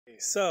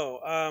So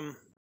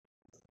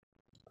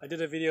I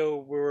did a video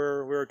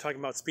where we were talking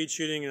about speed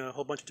shooting and a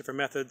whole bunch of different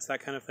methods, that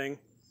kind of thing.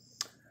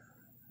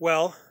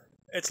 Well,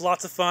 it's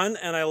lots of fun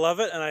and I love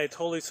it and I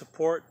totally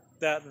support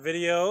that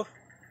video,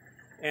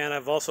 and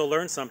I've also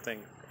learned something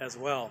as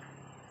well.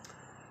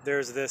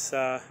 There's this,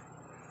 we're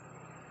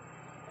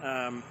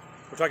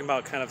talking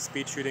about kind of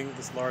speed shooting,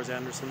 this Lars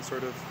Anderson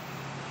sort of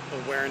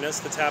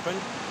awareness that's happened.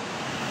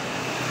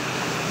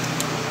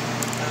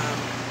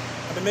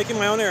 I've been making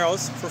my own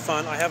arrows for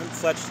fun. I haven't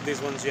fletched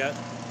these ones yet,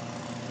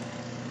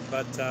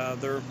 but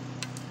they're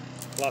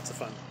lots of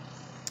fun.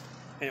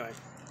 Anyway,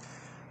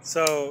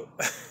 so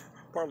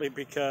partly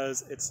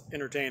because it's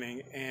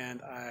entertaining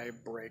and I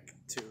break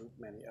too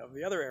many of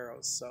the other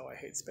arrows, so I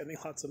hate spending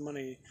lots of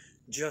money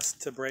just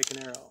to break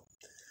an arrow.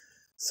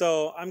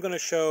 So I'm going to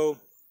show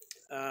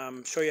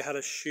you how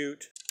to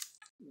shoot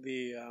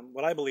the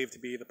what I believe to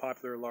be the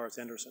popular Lars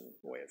Anderson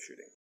way of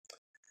shooting.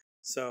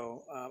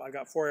 So I've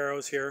got 4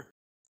 arrows here.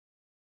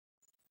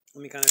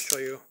 Let me kind of show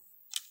you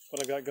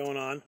what I've got going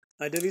on.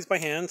 I did these by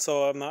hand,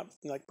 so I'm not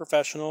like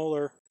professional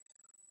or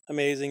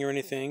amazing or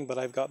anything, but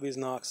I've got these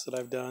nocks that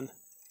I've done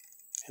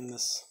in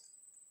this.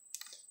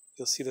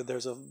 You'll see that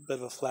there's a bit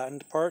of a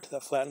flattened part.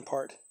 That flattened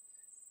part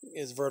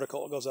is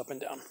vertical, it goes up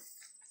and down.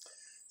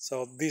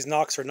 So these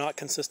nocks are not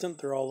consistent,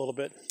 they're all a little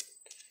bit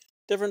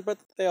different, but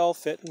they all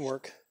fit and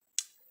work.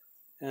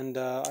 And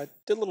I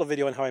did a little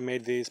video on how I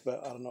made these,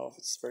 but I don't know if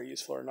it's very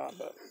useful or not,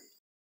 but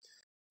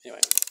anyway.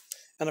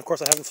 And of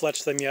course I haven't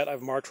fletched them yet.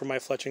 I've marked where my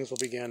fletchings will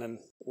begin and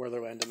where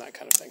they'll end and that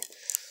kind of thing.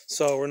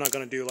 So we're not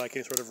going to do like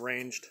any sort of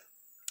ranged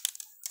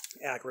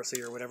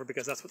accuracy or whatever,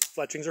 because that's what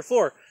fletchings are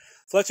for.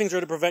 Fletchings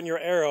are to prevent your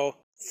arrow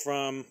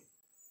from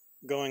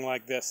going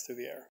like this through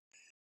the air.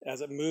 As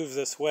it moves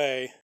this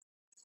way,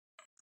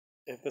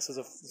 if this is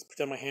let's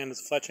pretend my hand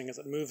is fletching, as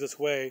it moves this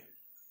way,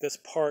 this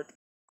part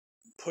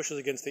pushes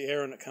against the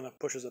air and it kind of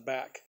pushes it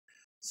back.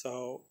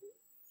 So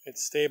it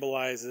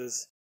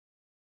stabilizes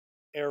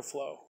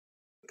airflow,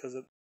 because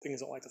things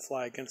don't like to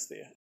fly against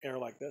the air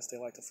like this. They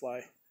like to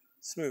fly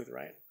smooth,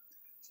 right?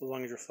 So as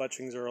long as your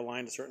fletchings are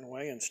aligned a certain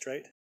way and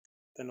straight,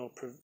 then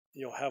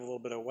you'll have a little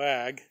bit of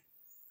wag,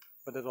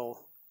 but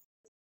it'll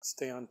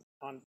stay on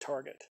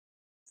target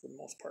for the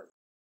most part.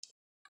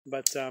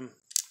 But,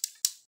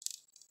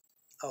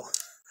 oh,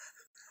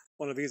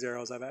 one of these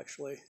arrows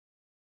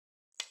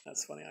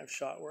that's funny, I've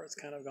shot where it's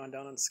kind of gone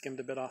down and skimmed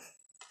a bit off.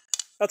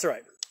 That's all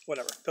right,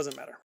 whatever, doesn't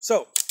matter.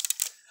 So,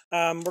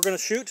 we're going to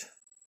shoot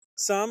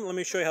some. Let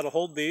me show you how to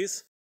hold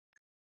these.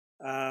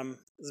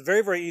 It's a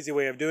very, very easy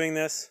way of doing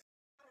this.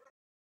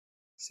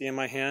 See in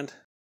my hand,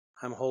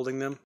 I'm holding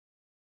them.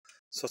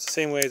 So it's the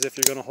same way as if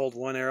you're going to hold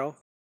one arrow.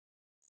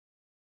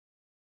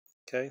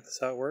 Okay, that's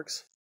how it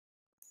works.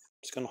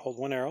 I'm just going to hold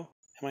one arrow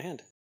in my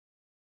hand,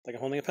 like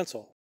I'm holding a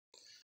pencil.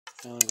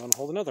 And I'm going to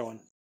hold another one.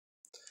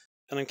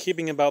 And I'm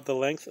keeping about the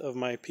length of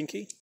my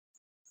pinky.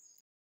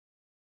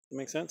 That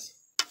makes sense?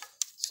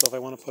 So if I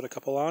want to put a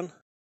couple on,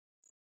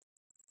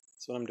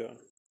 that's what I'm doing.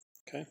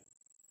 Okay?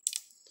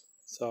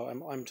 So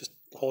I'm just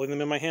holding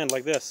them in my hand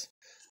like this.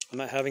 I'm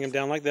not having them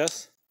down like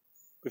this.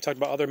 We've talked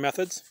about other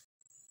methods.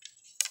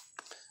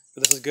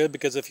 But this is good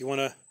because if you want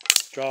to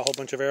draw a whole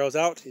bunch of arrows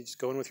out, you just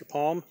go in with your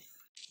palm,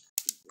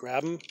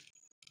 grab them,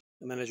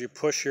 and then as you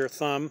push your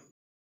thumb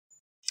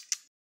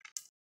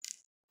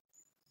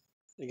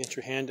against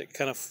your hand, it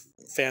kind of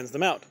fans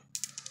them out.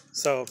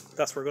 So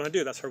that's what we're going to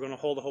do. That's how we're going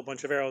to hold a whole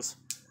bunch of arrows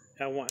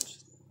at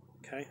once.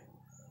 Okay?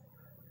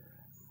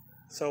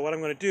 So what I'm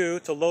going to do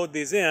to load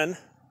these in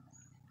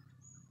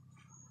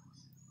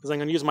is I'm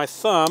going to use my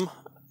thumb.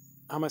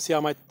 I'm going to see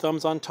how my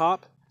thumb's on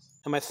top.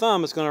 And my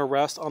thumb is going to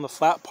rest on the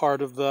flat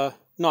part of the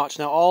notch.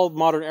 Now all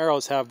modern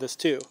arrows have this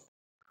too.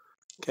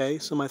 Okay,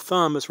 so my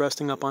thumb is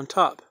resting up on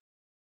top.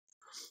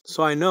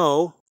 So I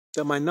know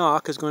that my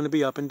nock is going to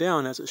be up and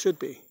down as it should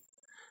be,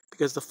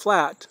 because the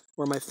flat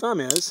where my thumb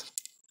is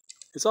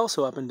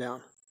also up and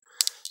down.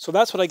 So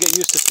that's what I get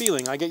used to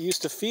feeling. I get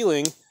used to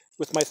feeling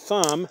with my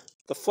thumb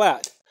the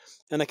flat.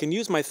 And I can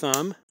use my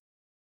thumb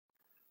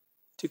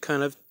to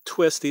kind of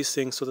twist these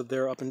things so that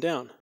they're up and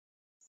down.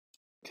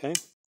 Okay?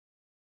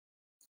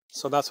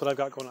 So that's what I've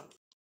got going on.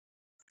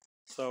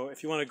 So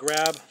if you want to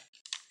grab,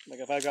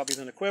 like if I've got these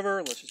in a quiver,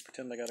 let's just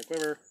pretend I got a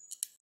quiver.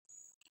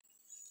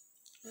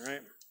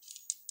 Alright.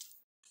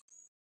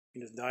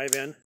 You just dive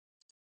in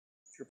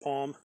with your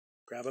palm,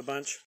 grab a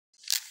bunch,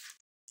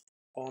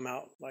 pull them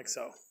out like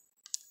so.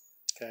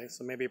 Okay,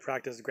 so maybe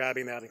practice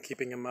grabbing that and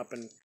keeping them up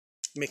and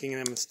making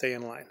them stay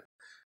in line.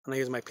 And I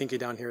use my pinky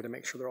down here to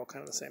make sure they're all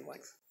kind of the same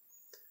length.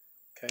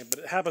 Okay, but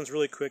it happens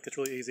really quick, it's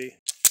really easy.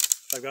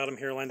 I've got them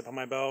here lined up on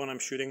my bow and I'm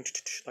shooting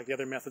like the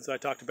other methods that I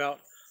talked about.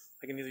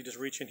 I can easily just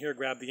reach in here,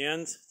 grab the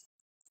ends,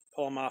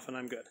 pull them off, and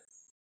I'm good.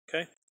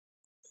 Okay?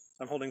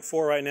 I'm holding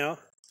 4 right now.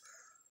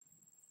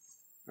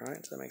 Alright,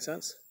 does that make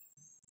sense?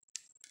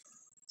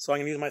 So I'm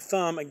going to use my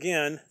thumb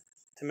again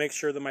to make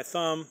sure that my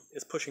thumb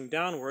is pushing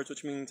downwards,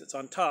 which means it's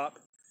on top,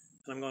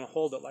 and I'm going to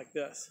hold it like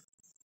this.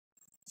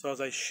 So as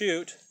I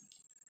shoot,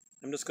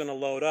 I'm just going to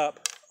load up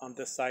on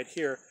this side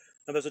here.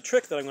 Now there's a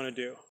trick that I'm going to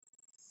do.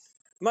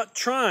 I'm not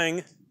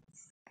trying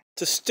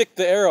to stick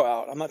the arrow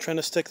out. I'm not trying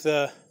to stick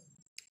the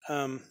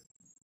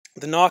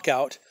knock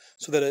out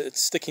so that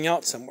it's sticking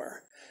out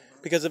somewhere.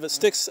 Because if it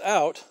sticks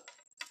out,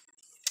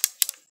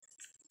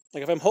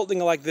 like if I'm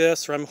holding it like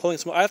this, or I'm holding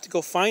some, I have to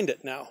go find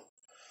it now.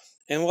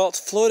 And while it's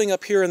floating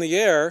up here in the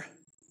air,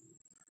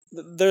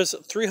 there's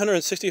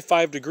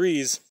 365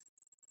 degrees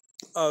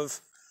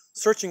of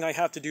searching I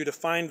have to do to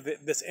find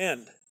this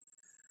end.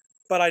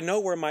 But I know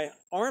where my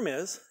arm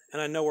is,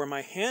 and I know where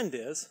my hand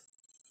is,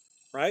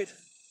 right?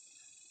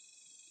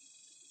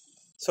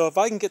 So if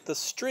I can get the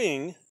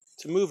string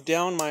to move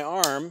down my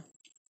arm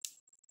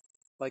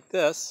like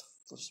this,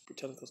 let's just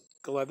pretend it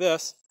go like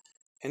this,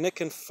 and it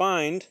can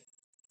find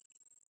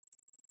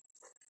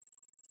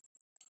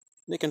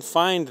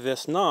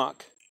this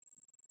knock,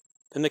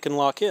 then it can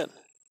lock in.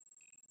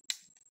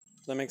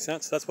 Does that make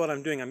sense? That's what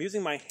I'm doing. I'm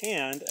using my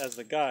hand as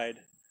the guide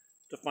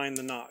to find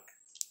the knock.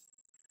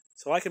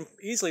 So I can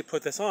easily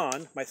put this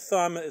on. My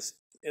thumb is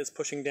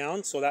pushing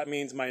down, so that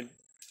means my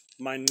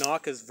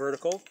knock is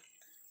vertical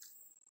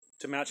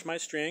to match my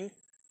string.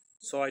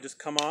 So I just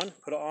come on,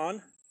 put it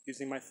on,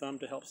 using my thumb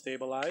to help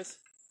stabilize.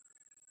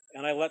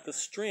 And I let the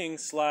string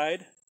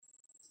slide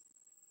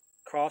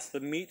across the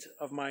meat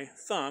of my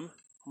thumb,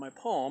 my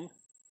palm,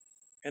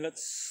 and it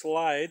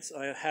slides.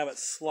 I have it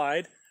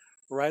slide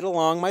right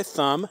along my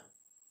thumb.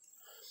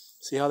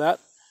 See how that?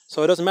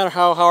 So it doesn't matter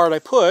how hard I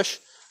push,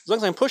 as long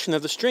as I'm pushing it,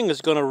 the string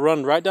is going to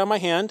run right down my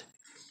hand.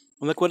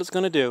 And look what it's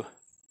going to do.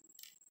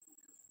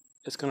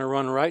 It's going to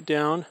run right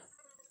down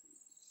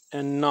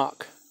and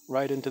knock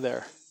right into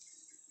there.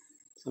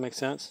 Does that make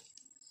sense?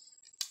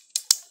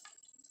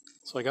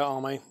 So I got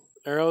all my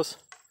arrows,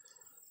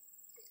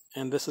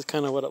 and this is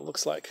kind of what it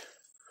looks like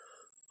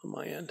on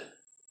my end.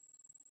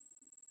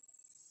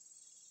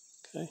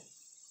 Okay.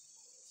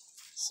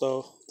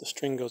 So the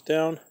string goes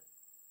down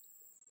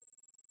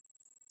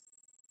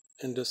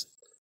and just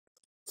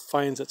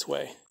finds its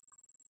way. Does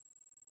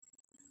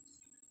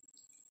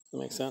that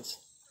make sense?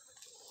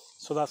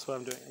 So that's what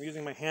I'm doing. I'm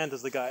using my hand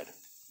as the guide.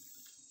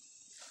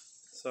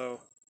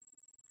 So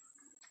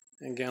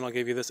again, I'll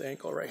give you this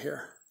ankle right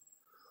here.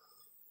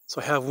 So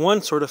I have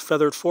one sort of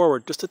feathered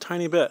forward, just a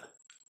tiny bit,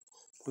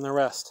 from the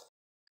rest.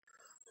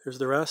 Here's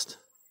the rest.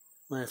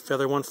 And I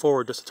feather one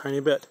forward just a tiny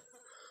bit.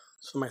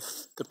 So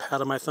the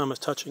pad of my thumb is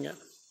touching it.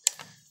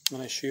 And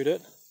then I shoot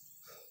it.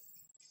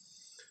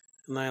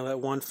 And then I let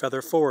one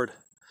feather forward.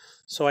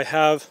 So I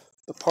have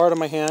the part of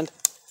my hand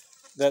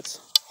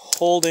that's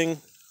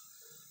holding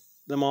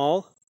them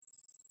all,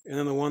 and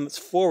then the one that's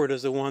forward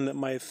is the one that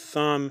my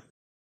thumb,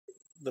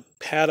 the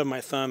pad of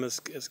my thumb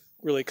is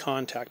really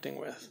contacting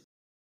with. Does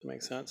that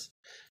make sense?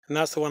 And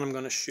that's the one I'm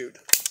going to shoot.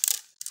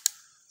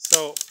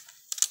 So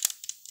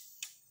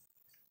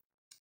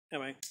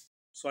anyway,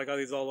 so I got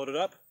these all loaded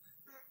up,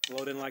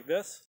 load in like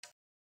this,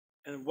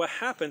 and what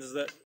happens is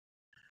that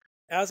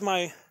as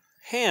my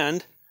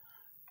hand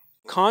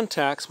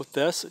contacts with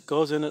this, it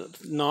goes in,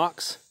 it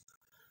knocks.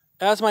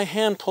 As my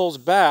hand pulls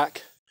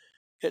back,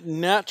 it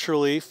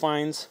naturally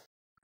finds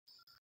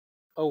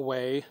a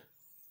way.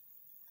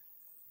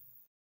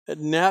 It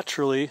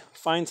naturally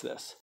finds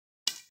this.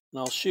 And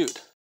I'll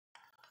shoot.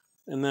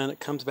 And then it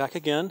comes back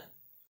again.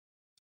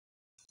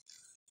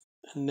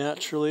 And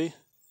naturally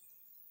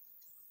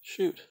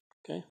shoot.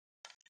 Okay?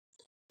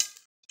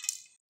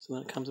 So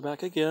then it comes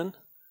back again.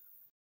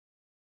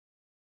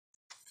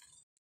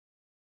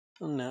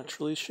 And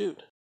naturally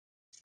shoot.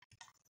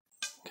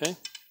 Okay?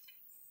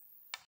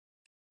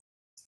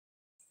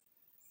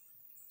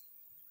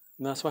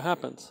 And that's what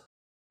happens.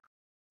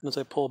 And as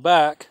I pull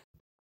back,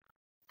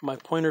 my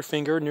pointer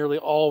finger nearly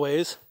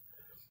always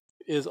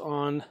is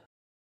on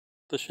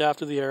the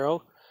shaft of the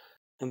arrow,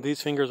 and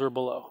these fingers are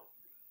below.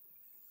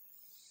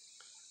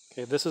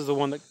 Okay, this is the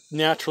one that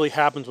naturally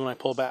happens when I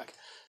pull back.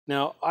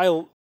 Now,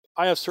 I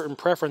have certain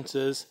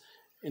preferences,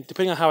 and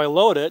depending on how I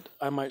load it,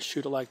 I might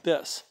shoot it like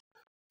this,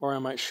 or I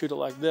might shoot it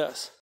like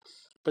this.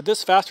 But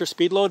this faster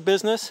speed load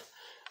business,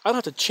 I don't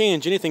have to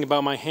change anything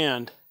about my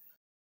hand.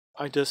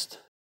 I just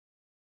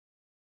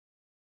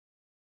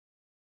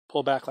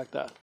pull back like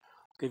that.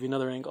 I'll give you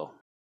another angle.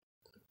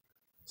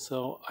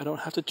 So I don't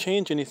have to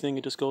change anything,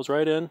 it just goes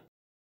right in.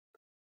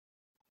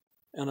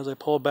 And as I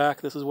pull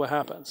back, this is what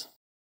happens.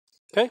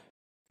 Okay?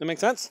 That make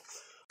sense?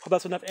 Hope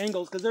that's enough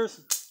angles, because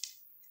there's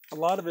a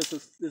lot of it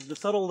is the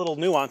subtle little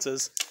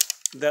nuances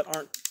that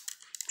aren't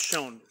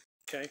shown.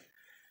 Okay?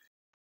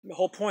 The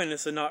whole point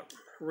is to not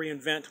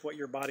reinvent what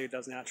your body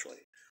does naturally.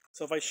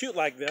 So if I shoot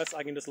like this,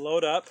 I can just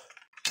load up.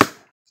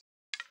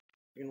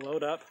 You can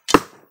load up.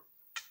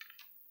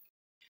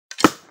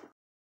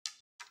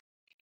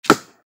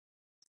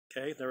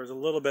 Okay, there was a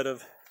little bit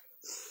of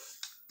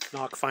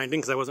knock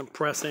finding because I wasn't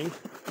pressing.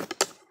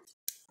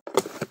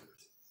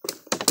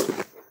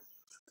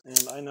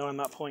 And I know I'm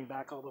not pulling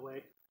back all the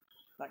way,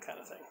 that kind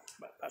of thing,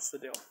 but that's the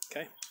deal,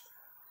 okay?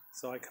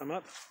 So I come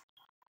up,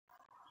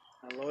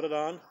 I load it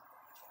on.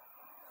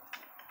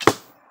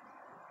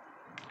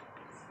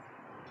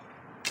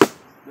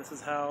 This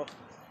is how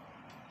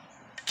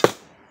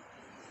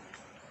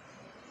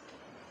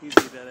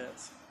easy that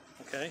is,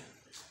 okay?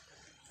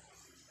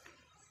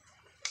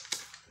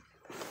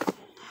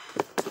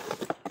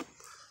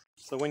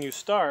 So when you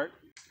start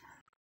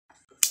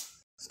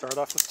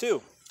off with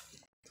two.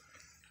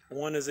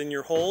 One is in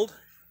your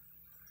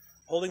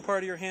holding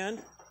part of your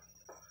hand.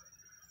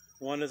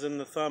 One is in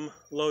the thumb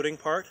loading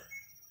part.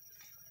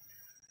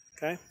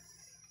 Okay.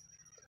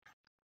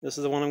 This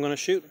is the one I'm going to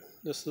shoot.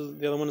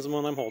 The other one is the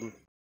one I'm holding.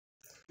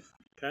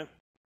 Okay.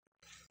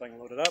 So I can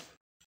load it up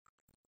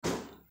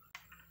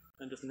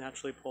and just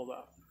naturally pull it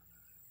up.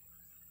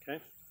 Okay.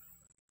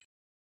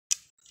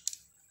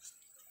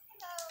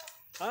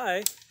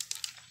 Hi.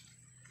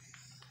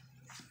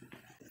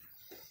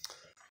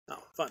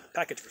 Oh, fun.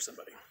 Package for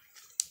somebody.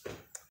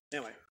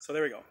 Anyway, so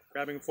there we go.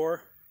 Grabbing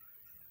 4.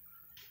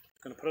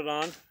 Gonna put it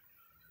on.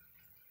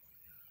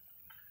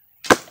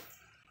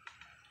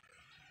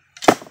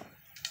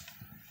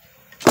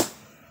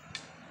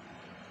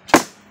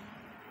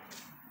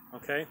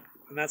 Okay,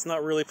 and that's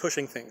not really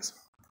pushing things.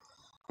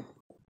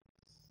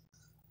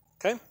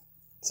 Okay,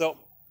 so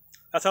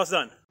that's how it's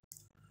done.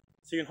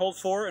 So you can hold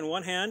 4 in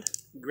one hand,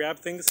 grab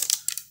things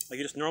like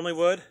you just normally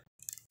would.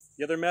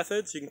 The other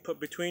methods you can put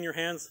between your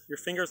hands, your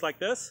fingers like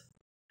this.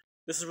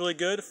 This is really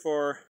good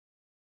for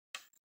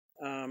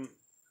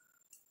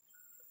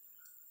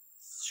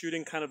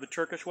shooting kind of the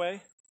Turkish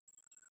way.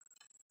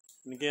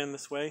 And again,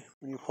 this way,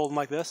 when you hold them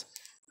like this,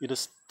 you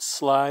just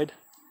slide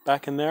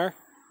back in there,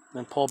 and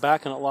then pull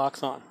back and it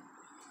locks on.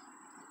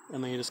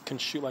 And then you just can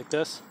shoot like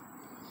this,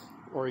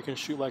 or you can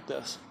shoot like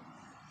this.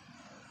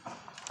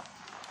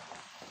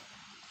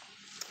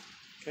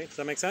 Okay, does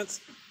that make sense?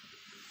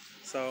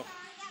 So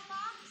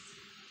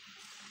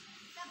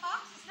that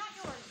box is not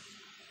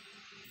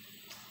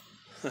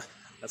yours.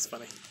 that's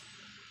funny.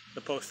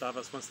 The post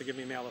office wants to give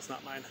me mail that's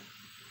not mine.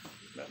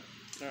 But,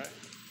 all right.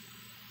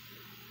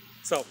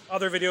 So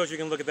other videos you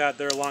can look at that.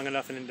 They're long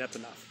enough and in-depth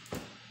enough.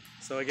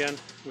 So again,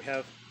 we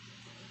have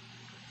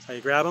that's how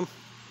you grab them.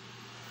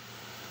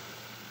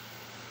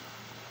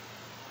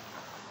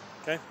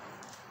 Okay.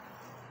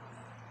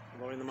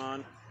 Loading them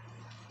on.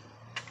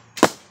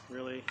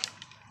 Really.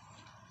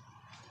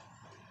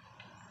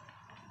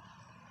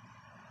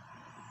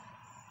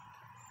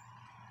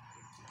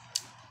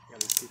 Got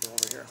these people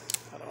over here.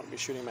 I don't want to be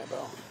shooting my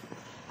bow.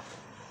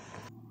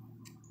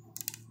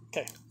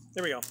 Okay,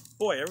 there we go.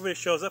 Boy, everybody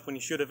shows up when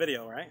you shoot a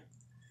video, right?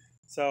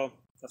 So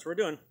that's what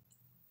we're doing.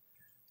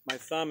 My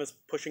thumb is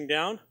pushing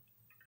down.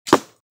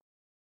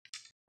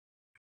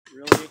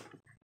 Really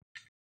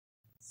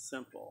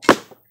simple.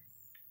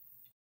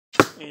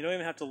 And you don't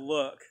even have to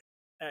look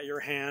at your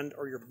hand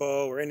or your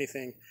bow or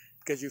anything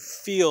because you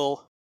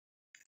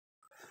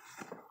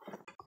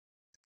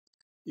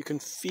can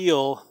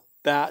feel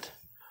that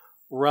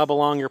rub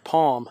along your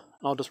palm.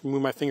 I'll just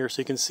remove my finger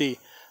so you can see,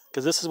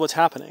 because this is what's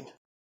happening.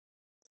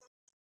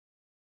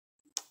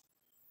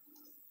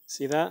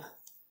 See that?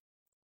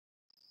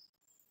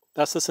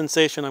 That's the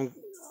sensation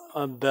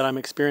that I'm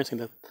experiencing.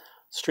 The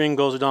string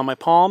goes down my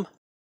palm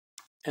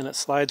and it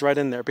slides right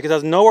in there because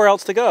there's nowhere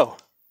else to go.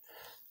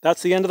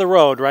 That's the end of the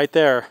road right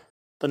there,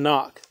 the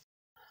knock.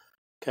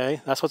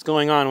 Okay, that's what's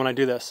going on when I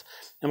do this.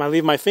 And I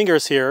leave my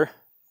fingers here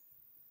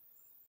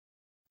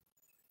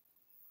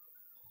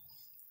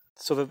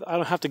so that I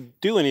don't have to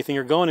do anything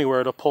or go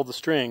anywhere to pull the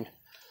string.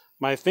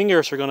 My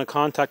fingers are going to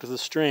contact with the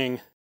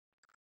string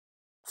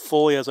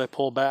fully as I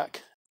pull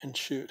back and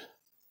shoot.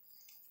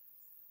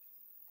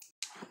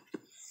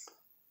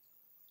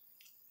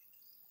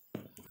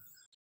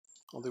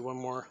 I'll do one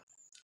more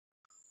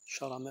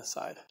shot on this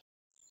side.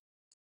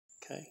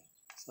 Okay,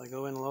 so I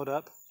go in and load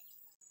up.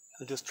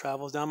 It just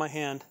travels down my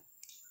hand,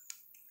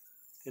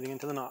 getting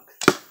into the knock.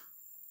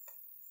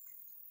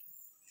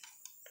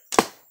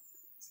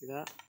 See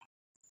that?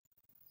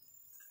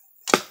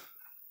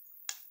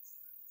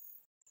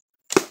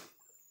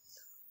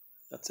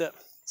 That's it.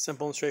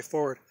 Simple and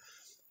straightforward.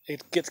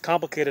 It gets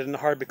complicated and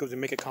hard because we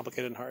make it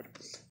complicated and hard.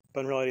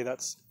 But in reality,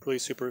 that's really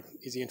super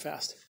easy and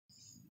fast.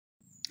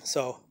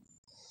 So,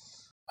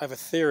 I have a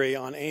theory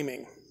on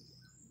aiming,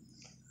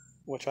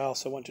 which I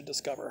also want to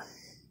discover.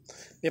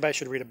 Maybe I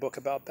should read a book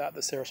about that,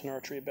 the Saracen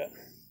archery bit.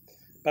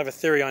 But I have a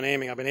theory on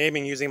aiming. I've been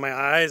aiming using my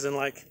eyes and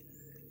like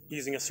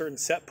using a certain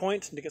set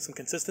point to get some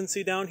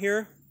consistency down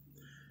here.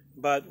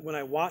 But when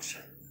I watch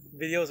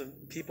videos of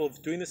people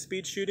doing the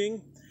speed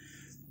shooting,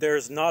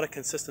 there's not a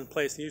consistent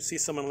place. You see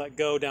someone let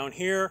go down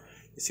here,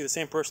 you see the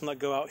same person let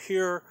go out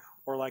here,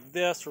 or like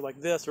this, or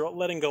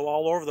letting go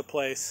all over the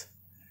place,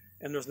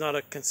 and there's not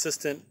a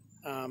consistent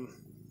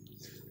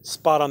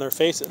spot on their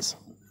faces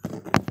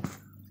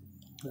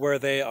where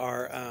they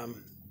are,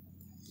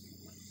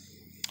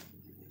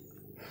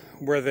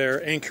 where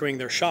they're anchoring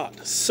their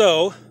shot.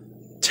 So,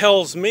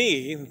 tells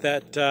me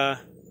that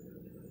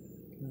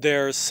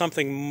there's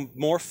something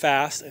more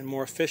fast and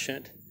more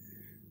efficient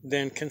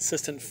than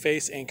consistent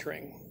face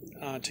anchoring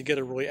to get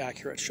a really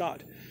accurate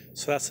shot.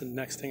 So that's the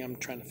next thing I'm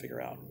trying to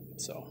figure out.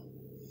 So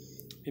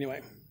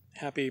anyway,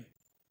 happy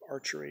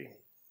archery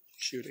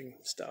shooting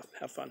stuff.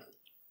 Have fun.